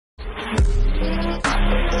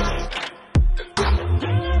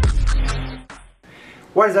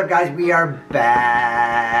What is up, guys? We are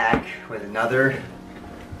back with another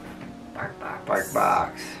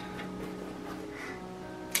Barkbox.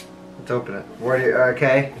 Let's open it.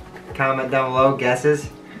 Okay, comment down below, guesses.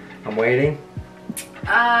 I'm waiting.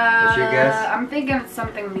 What's your guess? I'm thinking it's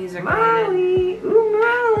something music Molly! related. Ooh,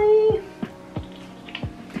 Molly!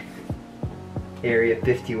 Area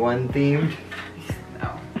 51 themed?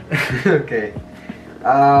 No. Okay.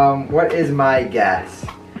 What is my guess?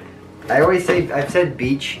 I always say, I've said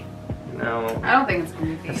beach. No. I don't think it's gonna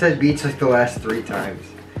be beach. I've said beach like the last 3 times.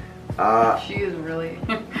 She is really...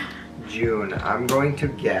 June. I'm going to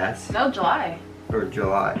guess. No, July. Or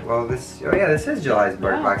July. Well, this is July's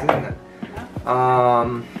Barkbox, isn't it?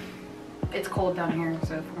 Yeah. It's cold down here,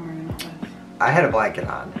 so if I'm wearing all this. I had a blanket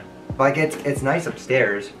on. Like, it's nice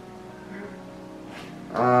upstairs.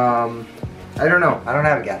 I don't know. I don't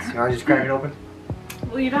have a guess. You want to just crack it open?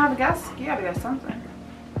 Well, you don't have a guess? You gotta guess something.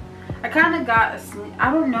 I kind of got a sneak...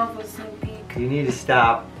 I don't know if it was a sneak peek. You need to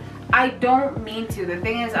stop. I don't mean to. The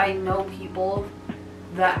thing is, I know people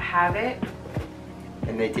that have it.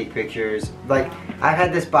 And they take pictures. Like, I've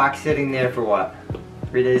had this box sitting there for what?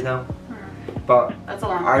 3 days now? But That's a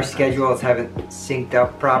long our time. schedules haven't synced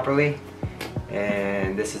up properly.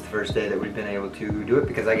 And this is the first day that we've been able to do it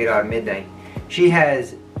because I get out at midnight. She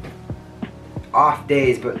has off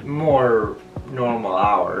days, but more normal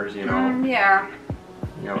hours, you know. Yeah.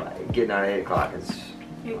 You know, getting out at 8 o'clock is...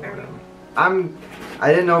 8:30.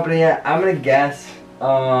 I didn't open it yet. I'm gonna guess,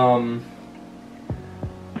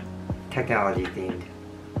 technology themed.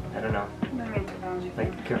 I don't know. What do you mean technology?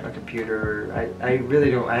 Like a computer. I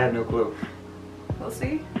really don't. I have no clue. We'll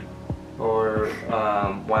see. Or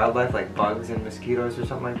wildlife, like bugs and mosquitoes or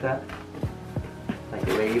something like that. Like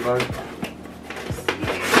a ladybug.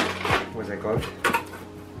 Was that close?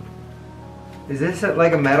 Is this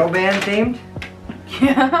like a metal band themed?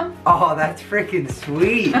 Yeah. Oh, that's freaking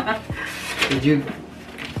sweet. Did you?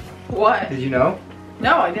 What? Did you know?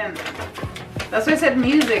 No, I didn't. That's why I said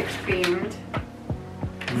music themed.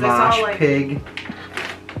 Mosh like... pig.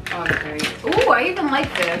 Oh, great. Ooh, I even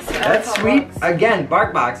like this. That's sweet. Again,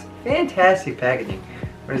 Barkbox. Fantastic packaging.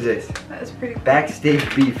 What is this? That is pretty cool.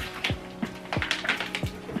 Backstage beef.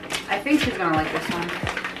 I think she's gonna like this one.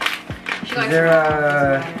 She likes Is there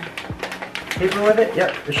a paper with it?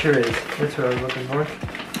 Yep, it sure is. That's what I was looking for.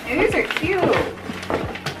 These are cute.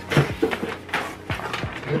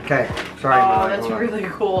 Okay. Sorry, Oh, Molly. that's Hold on. really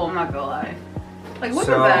cool. I'm not gonna lie. Like, look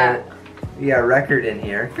So, at that. You got a record in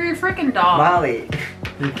here. For your freaking dog. Molly,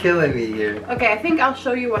 you're killing me here. Okay, I think I'll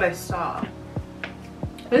show you what I saw.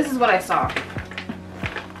 This is what I saw.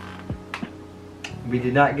 We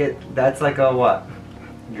did not get. That's like a what?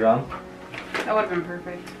 Drum? That would have been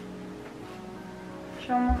perfect.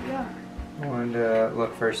 Show them what we got. I wanted to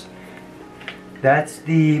look first. That's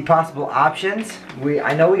the possible options.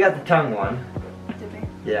 I know we got the tongue one. Did we?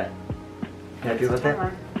 Yeah. Happy with that?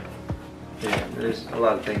 Hold on. Yeah, there's a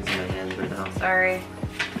lot of things in my hands right now. Sorry.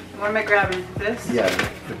 What am I grabbing? This? Yeah,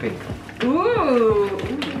 the pink. Ooh.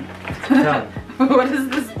 Tongue. What is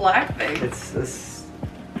this black thing? It's this.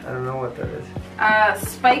 I don't know what that is.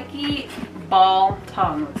 Spiky ball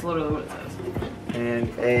tongue. That's literally what it says. And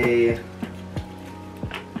a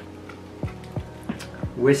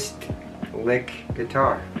whist lick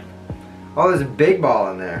guitar. Oh, there's a big ball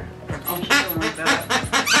in there. Oh, she doesn't like that.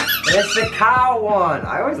 It's the cow one.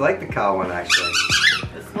 I always like the cow one actually.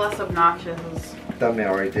 It's less obnoxious.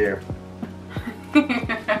 Thumbnail right there.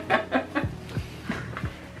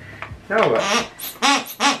 No, but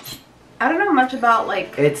I don't know much about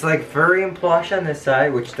like. it's like furry and plush on this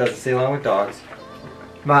side, which doesn't stay along with dogs.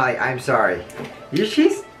 Molly, I'm sorry.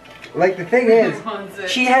 She's like, the thing is,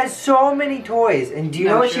 she has so many toys, and do you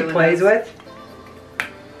know what she plays with?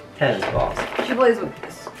 Tennis balls. She plays with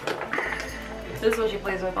this. This is what she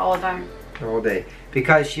plays with all the time. The whole day.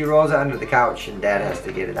 Because she rolls it under the couch and Dad has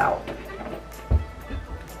to get it out.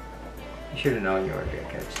 You should have known you were going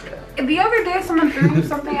to catch that. The other day someone threw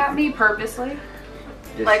something at me purposely.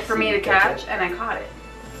 Just Like for me to catch, it. and I caught it.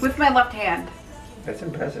 With my left hand. That's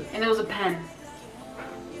impressive. And it was a pen.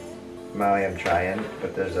 Molly, I'm trying,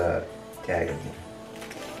 but there's a tag in here.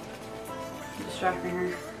 Distracting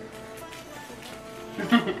her.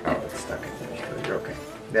 Oh, it's stuck in there. So you're okay.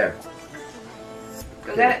 There.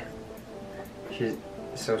 Go get it. She's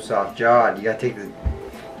so soft jawed. You gotta take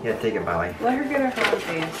it, Molly. Let her get her whole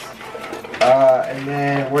face. And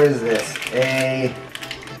then what is this? A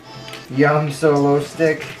Yum solo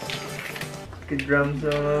stick. Good drum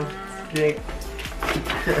solo stick.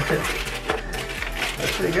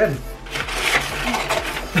 That's pretty good.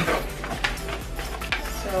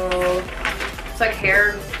 So like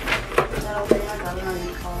hair. I don't know what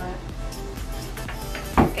you call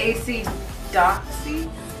it. AC Doxy?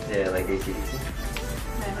 Yeah, like ACDC.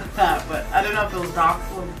 I know that, but I don't know if it was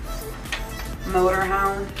Doxy.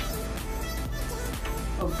 Motorhound.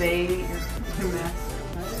 Obey your master.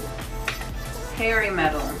 Hairy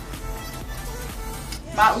Metal.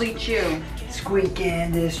 Motley Chew. Squeak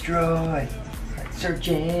and destroy.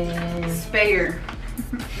 Searching. Spayer.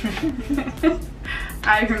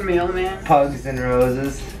 Iron Mailman. Pugs and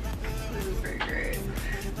Roses. This is pretty great.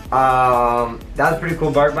 That was a pretty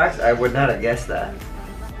cool Barkbox. I would not have guessed that.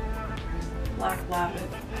 Black Rabbit.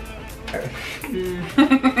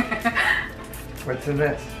 What's in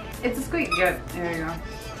this? It's a squeak. Good. There you go.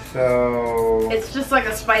 So It's just like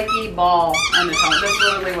a spiky ball on the tongue. That's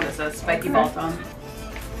literally what it says. Spiky ball tongue.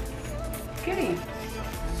 Kitty.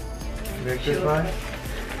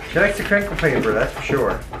 She likes the crinkle paper, that's for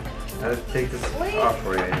sure. I'll take this off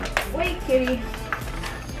for you. Wait, kitty.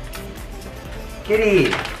 Kitty!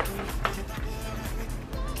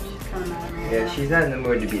 She's coming out of me. Yeah, she's not in the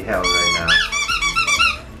mood to be held right now.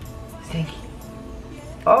 Stinky.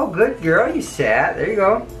 Oh, good girl, you sat. There you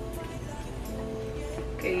go.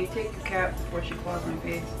 Okay, you take the cap before she claws my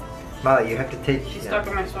face. Molly, you have to take... She's stuck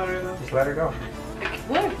in my sweater though. Just let her go. Like,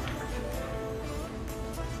 what?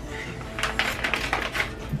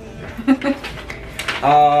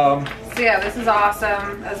 So yeah, this is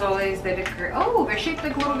awesome. As always, they did great. Oh, they're shaped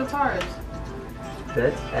like little guitars.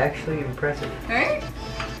 That's actually impressive. Right?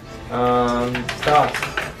 Thoughts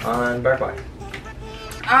on Barkbox?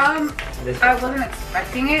 I wasn't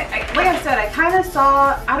expecting it. Like I said, I kind of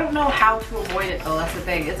saw, I don't know how to avoid it though, that's the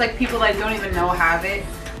thing. It's like people that don't even know have it,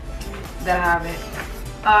 that have it.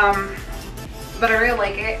 But I really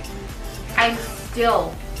like it. I'm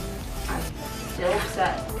still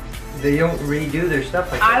upset. They don't redo their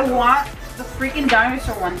stuff like that. I want the freaking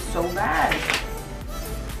dinosaur one so bad.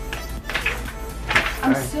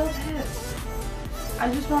 I'm still pissed. I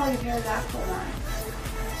just want like a pterodactyl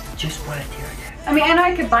one. Just want a pterodactyl. I mean, and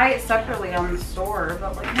I could buy it separately on the store,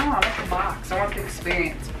 but like, no, I want the box. I want the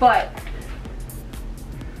experience. But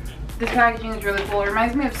this packaging is really cool. It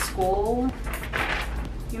reminds me of school.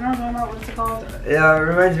 You know what I'm talking about? What's it called? Yeah, it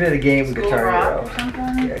reminds me of the game School Guitar Rock Hero. Or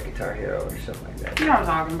something? Yeah, Guitar Hero or something like that. You know what I'm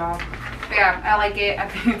talking about. But yeah, I like it. I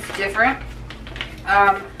think it's different.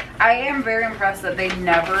 I am very impressed that they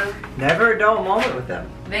never a dull moment with them.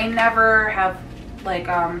 They never have like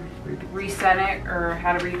resent it or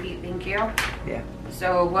had a repeat thank you. Yeah.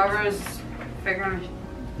 So whoever's figuring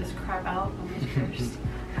this crap out on this first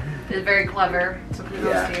is very clever. So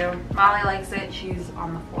kudos to you. Molly likes it. She's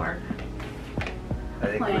on the floor. I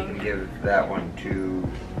think we can give that one to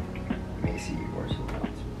Macy or someone else.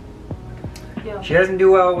 Yeah. She doesn't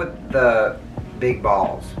do well with the big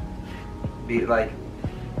balls. Be like,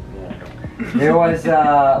 there was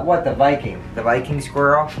what, the Viking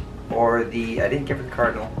squirrel, or the, I didn't give her the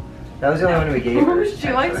cardinal. That was the only one we gave her.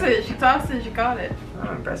 She likes it. She tossed it. She got it.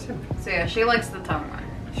 Oh, impressive. So yeah, she likes the tongue one.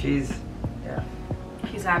 She's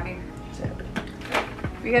happy. She's happy.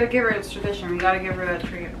 We gotta give her, it's tradition. We gotta give her that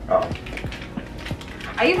treat. Oh.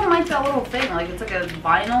 I even like that little thing. Like it's like a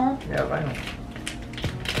vinyl. Yeah, vinyl.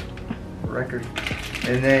 Record.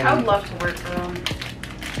 And then. I would love to work for them.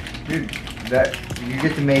 Dude, that you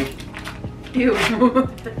get to make Ew.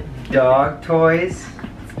 dog toys.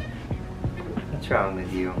 What's wrong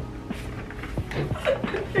with you?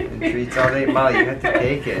 And treats all day. Molly, you have to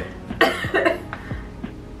take it.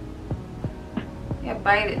 Yeah,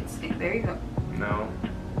 bite it. See, there you go. No.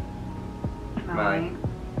 Molly.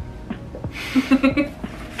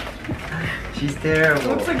 She's terrible. It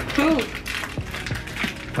looks like poop.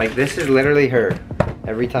 Like this is literally her.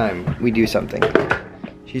 Every time we do something.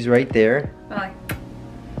 She's right there. Molly.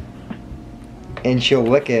 And she'll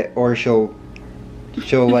lick it, or she'll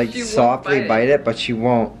like She softly bite it, but she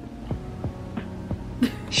won't.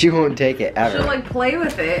 She won't take it ever. She'll like play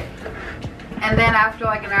with it, and then after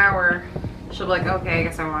like an hour, she'll be like, okay, I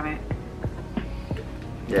guess I want it.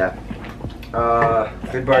 Yeah.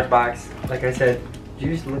 Good Barkbox. Like I said, did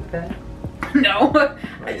you just lick that? No,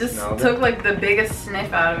 I I just smelled took it. like the biggest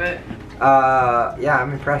sniff out of it. Yeah,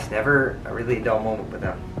 I'm impressed. Never a really dull moment with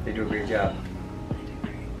them. They do a great job.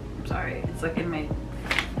 I'm sorry, it's like in my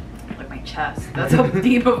chest. That's how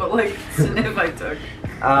deep of a like sniff I took.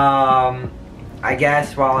 I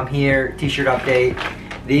guess while I'm here, t-shirt update.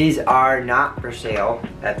 These are not for sale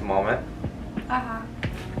at the moment.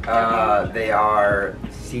 They are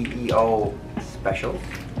CEO specials.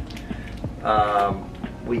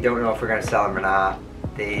 We don't know if we're gonna sell them or not.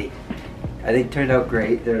 I think turned out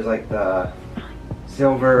great. There's like the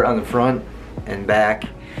silver on the front and back.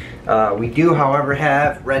 We do, however,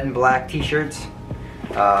 have red and black t-shirts.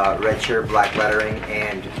 Red shirt, black lettering,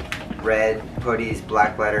 and red hoodies,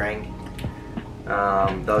 black lettering.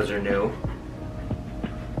 Those are new.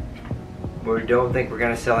 We don't think we're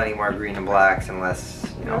gonna sell any more green and blacks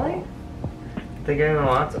unless, you know. Really? I think anyone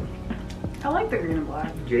wants them. I like the green and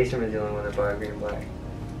black. Jason was the only one that bought green and black.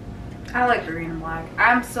 I like the green and black.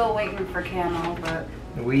 I'm still waiting for camo, but...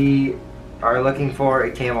 We are looking for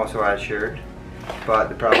a camo sweatshirt, but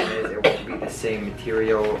the problem is it won't be the same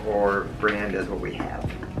material or brand as what we have.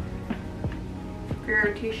 If you're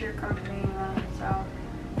a t-shirt company, so...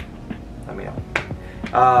 Let me know.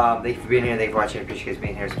 Thank you for being here. Thank you for watching. I appreciate you guys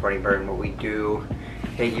being here supporting Bird and what we do.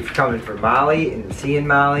 Thank you for coming for Molly and seeing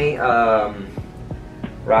Molly.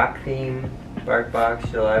 Rock theme,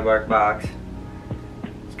 Barkbox, July Barkbox.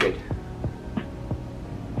 It's good.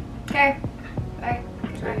 Okay. Bye.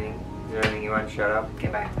 Is there anything you want to shout out? Okay,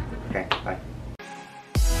 bye. Okay, bye.